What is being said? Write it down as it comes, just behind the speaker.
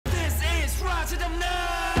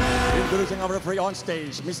Rajadamnern. Introducing our referee on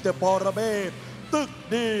stage, Mr. Porabe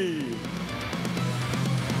Tukdi.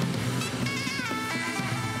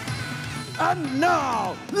 And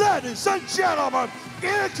now, ladies and gentlemen,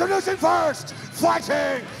 introducing first,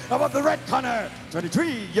 fighting above the red corner,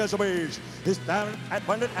 23 years of age. He's down at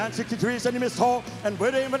 163 centimeters tall and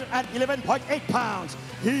weighing at 11.8 pounds.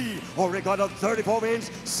 He already got 34 wins,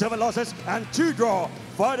 7 losses, and 2 draws.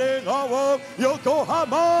 Fighting out of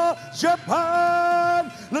Yokohama,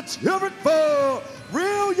 Japan. Let's hear it for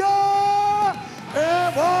Ryuya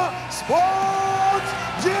Eiwa Sports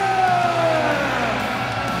Gym.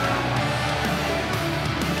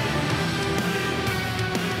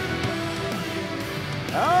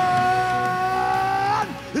 And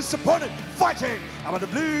his opponent fighting out of the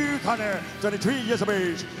blue corner, 23 years of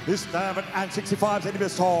age. He's 65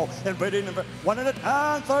 centimeters tall and weighing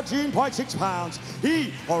 113.6 pounds.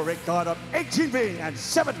 He already got up 18 wins and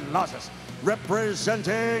 7 losses.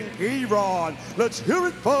 Representing Iran, let's hear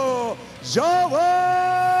it for Javad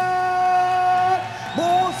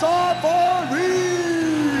Mozafari.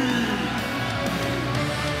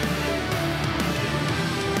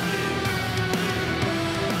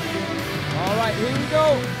 All right, here we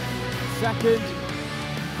go. Second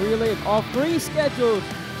prelim of 3 scheduled.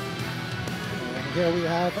 And here we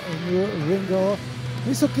have a new Ringo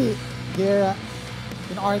Misuki here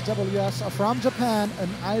in RWS from Japan, an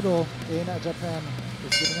idol in Japan,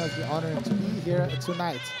 is giving us the honor to be here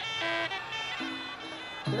tonight.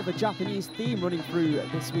 Bit of a Japanese theme running through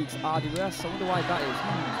this week's RWS. I wonder why that is.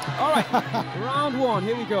 All right, round 1,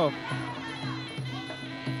 here we go.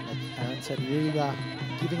 Like Aaron said, Ryuya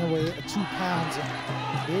giving away 2 pounds.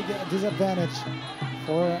 Big disadvantage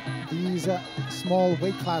for these small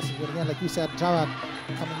weight classes. But again, like you said, Javad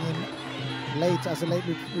coming in late as a late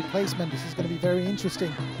replacement. This is going to be very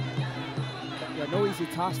interesting. Yeah, no easy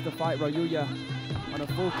task to fight Ryuya on a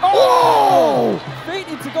full... Oh!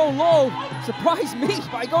 Feinting to go low. Surprised me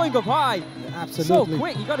by going up high. Yeah, absolutely. So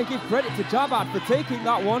quick. You got to give credit to Javad for taking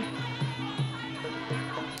that one.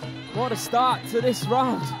 What a start to this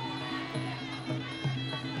round.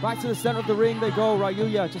 Back to the center of the ring they go.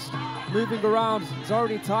 Ryuya just moving around. He's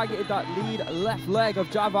already targeted that lead left leg of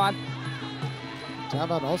Javad.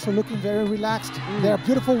 Javad also looking very relaxed. They're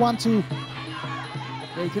beautiful 1-2.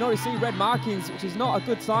 Yeah, you can already see red markings, which is not a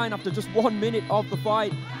good sign after just 1 minute of the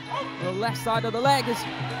fight. On the left side of the leg is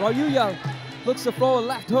Ryuya. Looks to throw a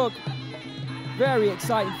left hook. Very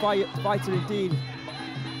exciting fighter indeed.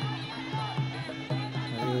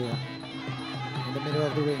 Ryuya in the middle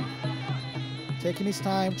of the ring. Taking his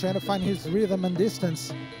time, trying to find his rhythm and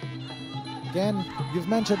distance. Again, you've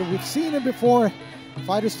mentioned that we've seen it before.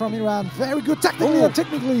 Fighters from Iran, very good technically and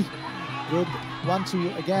technically. Good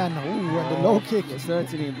 1-2 again. Ooh, and the low kick. It's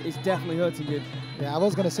hurting him. It's definitely hurting him. Yeah, I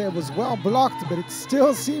was going to say it was well blocked, but it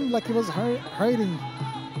still seemed like it was hurting.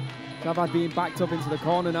 Javad being backed up into the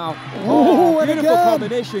corner now. Oh, beautiful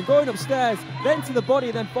combination. Going upstairs, then to the body,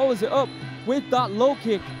 then follows it up with that low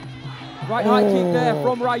kick. Right high kick there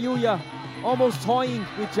from Ryuya. Almost toying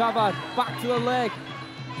with Javad. Back to the leg.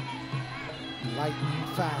 Lightning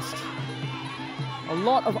fast. A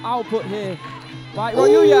lot of output here by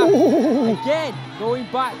Ryuya. Again, going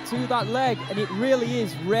back to that leg, and it really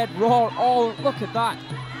is red raw. Oh, look at that.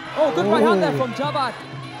 Oh, good right hand there from Javad.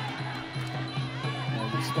 Oh,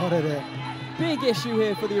 you spotted it. Big issue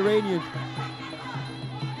here for the Iranian.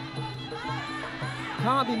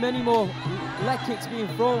 Can't be many more leg kicks being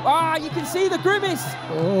thrown. Ah, you can see the grimace.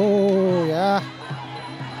 Oh, yeah.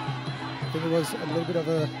 I think it was a little bit of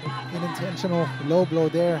a unintentional low blow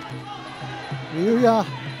there. Ryuya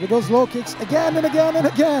with those low kicks again and again and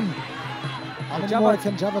again. How many more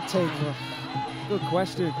can Javad take? Good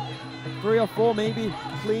question. 3 or 4 maybe,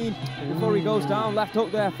 clean before he goes down. Left hook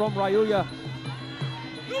there from Ryuya.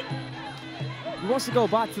 He wants to go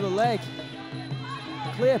back to the leg.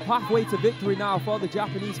 Clear pathway to victory now for the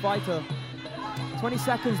Japanese fighter. 20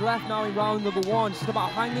 seconds left now in round number 1. Just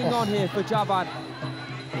about hanging on here for Javad.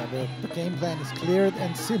 Yeah, the game plan is clear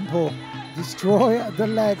and simple. Destroy the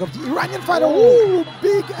leg of the Iranian fighter. Ooh,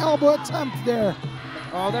 big elbow attempt there.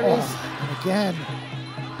 Oh, there it is. And again,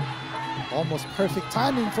 almost perfect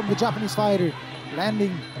timing from the Japanese fighter.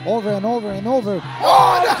 Landing over and over and over.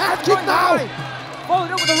 Oh, the head kick now!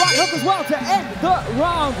 Followed up with the right hook as well to end the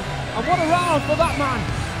round. And what a round for that man.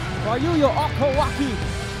 Ryuya Okawaki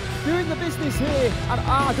doing the business here at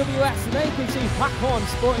RWS. And there you can see Hakon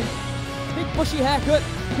sporting big bushy haircut.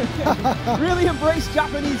 Really embraced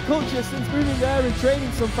Japanese culture since moving there and training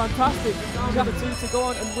some fantastic. Now got the 2 to go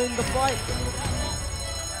on and win the fight.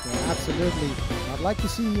 Yeah, absolutely. I'd like to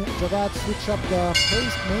see Javad switch up the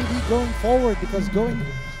pace maybe going forward, because going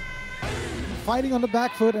fighting on the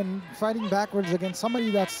back foot and fighting backwards against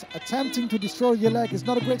somebody that's attempting to destroy your leg is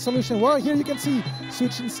not a great solution. Well, here you can see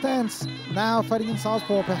switching stance, now fighting in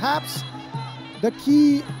southpaw. Perhaps the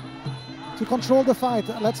key to control the fight.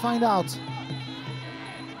 Let's find out.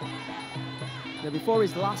 Now, before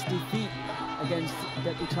his last defeat against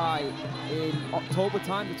Deputy Thai in October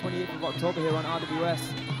time, the 28th of October here on RWS,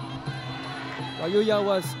 Ryuya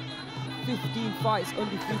was 15 fights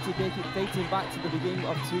undefeated dating back to the beginning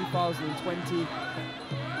of 2020.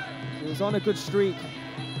 He was on a good streak.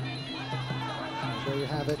 There you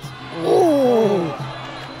have it. Oh!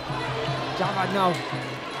 Javad now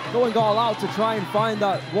going all out to try and find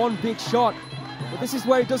that one big shot. But this is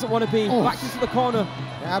where he doesn't want to be. Oh. Back into the corner.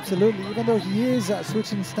 Absolutely, even though he is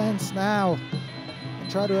switching stance now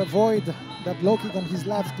and try to avoid that low kick on his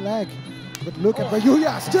left leg. But look at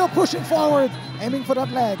Ryuya still pushing forward, aiming for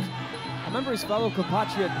that leg. I remember his fellow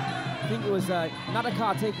compatriot, I think it was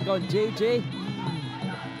Nadaka taking on JJ,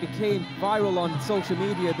 became viral on social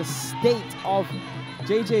media. The state of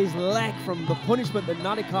JJ's leg from the punishment that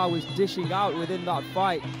Nadaka was dishing out within that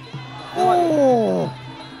fight. Oh!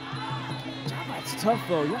 It's tough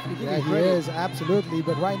though, you have to give him He credit. is, absolutely,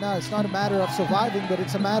 but right now it's not a matter of surviving, but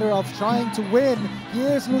it's a matter of trying to win. He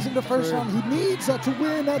is losing the first round. He needs to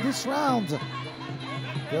win this round.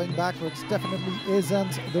 Going backwards definitely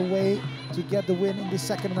isn't the way to get the win in the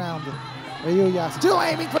second round. Ryuya still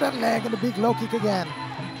aiming for that leg and a big low kick again.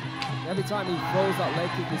 Every time he throws that leg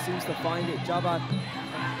kick, he seems to find it. Javad,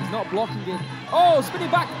 he's not blocking it. Oh, spinning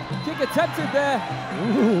back kick attempted there.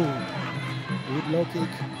 Ooh. Good low kick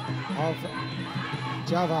of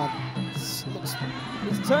Javad.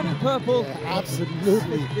 It's turning purple. Yeah,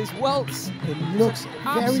 absolutely. There's welts. It looks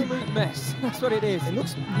absolute very mess. That's what it is. It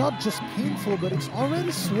looks not just painful, but it's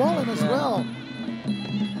already swollen as well.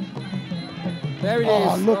 There it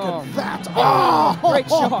is. Oh, look at that. Oh, great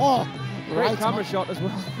shot. Great Right camera on. shot as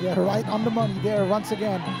well. Yeah, right on the money there once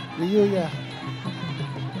again. Ryuya.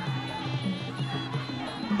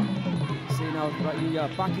 See now,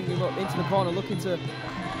 Ryuya backing him up into the corner, looking to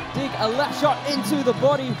dig a left shot into the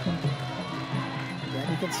body.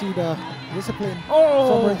 Yeah, you can see the discipline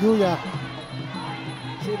Oh! from Ryuya.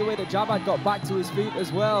 See the way that Javad got back to his feet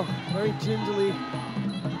as well. Very gingerly.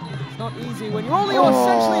 It's not easy when you're only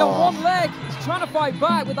essentially on one leg. He's trying to fight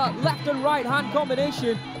back with that left and right hand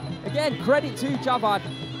combination. Again, credit to Javad.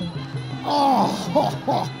 Oh,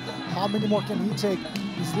 how many more can he take?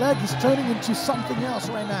 His leg is turning into something else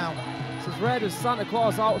right now. It's as red as Santa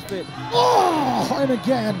Claus outfit. Oh, and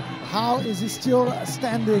again, how is he still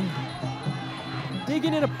standing?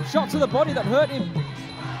 Digging in a shot to the body that hurt him.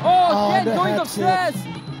 Oh, again, going upstairs.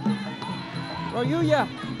 Ryuya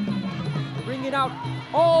bringing out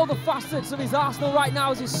all the facets of his arsenal right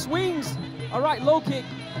now as he swings a right low kick.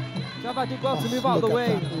 Javad did well to move out of the way.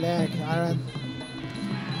 That leg, Aaron.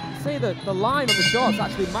 Say that the line on the shorts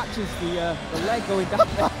actually matches the leg going down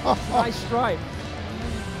there. Nice strike.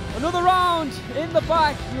 Another round in the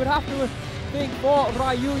back, you would have to think, for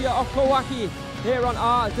Ryuya Okowaki here on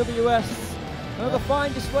RWS. Another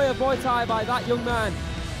fine display of Muay Thai by that young man.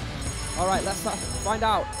 All right, let's find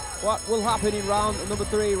out what will happen in round number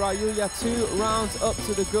 3. Ryuya 2 rounds up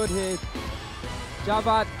to the good here.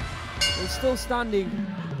 Javad is still standing.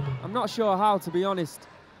 I'm not sure how, to be honest.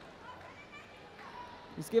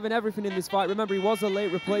 He's given everything in this fight. Remember, he was a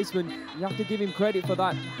late replacement. You have to give him credit for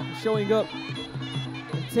that. Showing up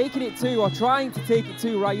and taking it to, or trying to take it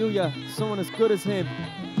to Ryuya, someone as good as him.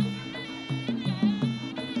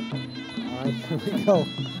 All right, here we go.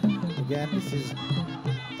 Again, this is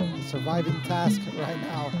a surviving task right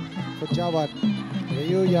now for Javad.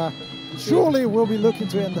 Ryuya surely will be looking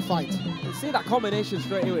to end the fight. You see that combination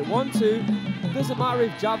straight away. 1-2. Doesn't matter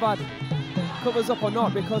if Javad covers up or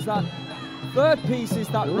not, because that third piece is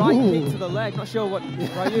that right kick to the leg. Not sure what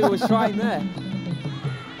Ryu was trying there.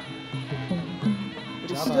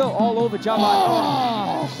 But it's still all over Javad.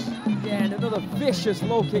 Oh! Again, another vicious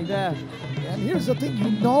low kick there. And here's the thing,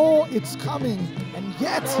 you know it's coming, and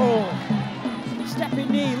yet... Stepping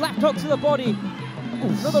knee, left hook to the body.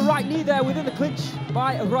 Another right knee there within the clinch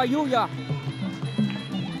by Ryuya.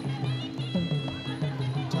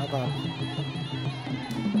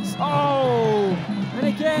 Oh! And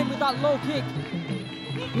again with that low kick.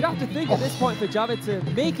 You'd have to think at this point for Javad to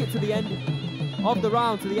make it to the end of the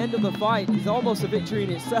round, to the end of the fight, is almost a victory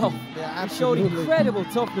in itself. Yeah, he showed incredible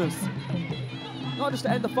toughness. Not just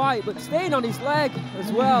to end the fight, but staying on his leg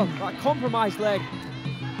as well, that compromised leg.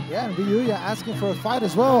 Yeah, and Ryuya asking for a fight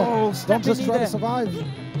as well. Oh, don't just try to survive.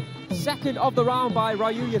 Second of the round by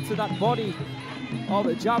Ryuya to that body of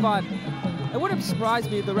Javad. It wouldn't surprise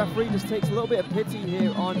me if the referee just takes a little bit of pity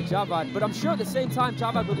here on Javad, but I'm sure at the same time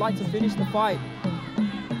Javad would like to finish the fight.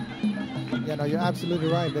 Yeah, no, you're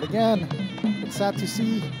absolutely right. But again, it's sad to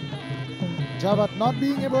see Javad not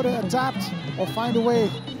being able to adapt or find a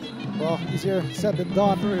way. Well, easier said than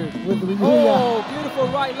done with Ryuya. Oh, beautiful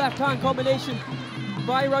right-left hand combination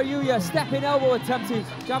by Ryuya. Stepping elbow attempted.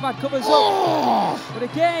 Javad covers up. But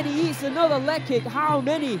again, he eats another leg kick. How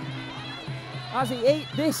many has he ate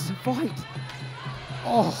this fight?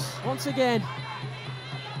 Once again.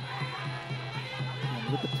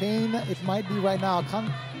 And with the pain it might be right now, I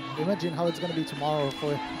can't imagine how it's going to be tomorrow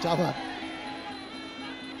for Javad.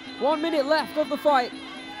 1 minute left of the fight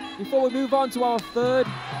before we move on to our third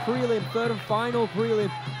and final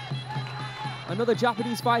prelim. Another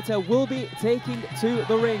Japanese fighter will be taking to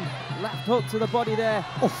the ring. Left hook to the body there.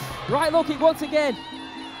 Right low kick once again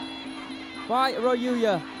by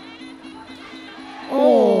Ryuya.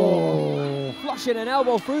 Flushing an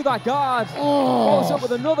elbow through that guard. Follows up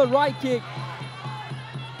with another right kick.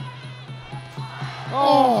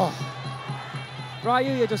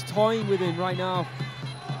 Ryuya just toying with him right now.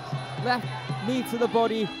 Left knee to the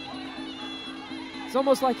body. It's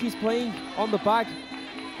almost like he's playing on the bag.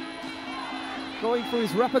 Going through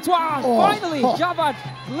his repertoire. Finally, Javad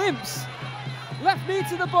limps. Left knee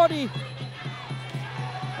to the body.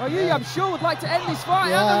 Ryuya, I'm sure, would like to end this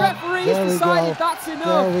fight, and the referee's decided that's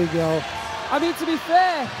enough. There we go. I mean, to be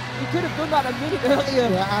fair, he could have done that a minute earlier.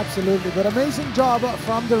 Yeah, absolutely. But amazing job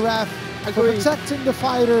from the ref for protecting the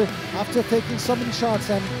fighter after taking so many shots,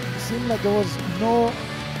 and it seemed like there was no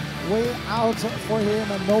way out for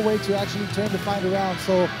him and no way to actually turn the fight around.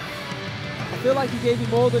 So I feel like he gave him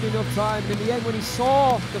more than enough time. In the end, when he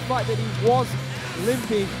saw the fact that he was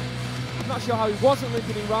limping, I'm not sure how he wasn't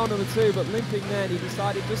limping in round number 2, but limping then, he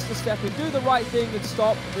decided just to step in, do the right thing and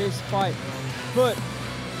stop this fight. But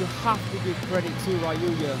you have to give credit to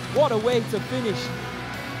Ryuya. What a way to finish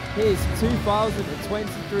his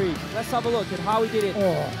 2023. Let's have a look at how he did it.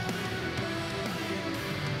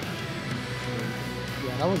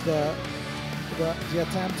 Yeah, that was the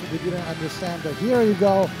attempt we didn't understand. But here you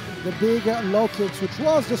go, the big low kicks, which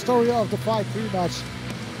was the story of the fight pretty much.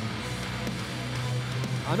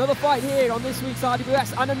 Another fight here on this week's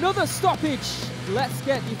RWS, and another stoppage. Let's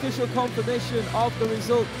get the official confirmation of the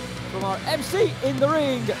result from our MC in the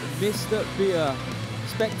ring, Mr. Beer.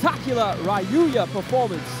 Spectacular Ryuya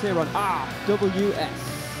performance here on RWS.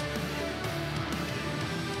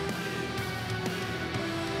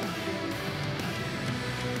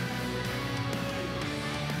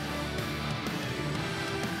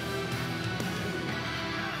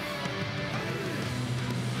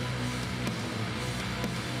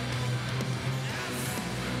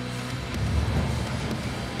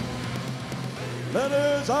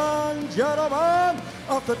 Ladies and gentlemen,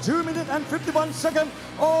 after 2 minutes and 51 seconds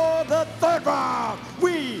of the third round,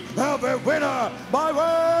 we have a winner by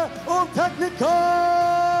way of technical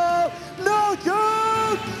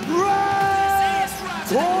knockout.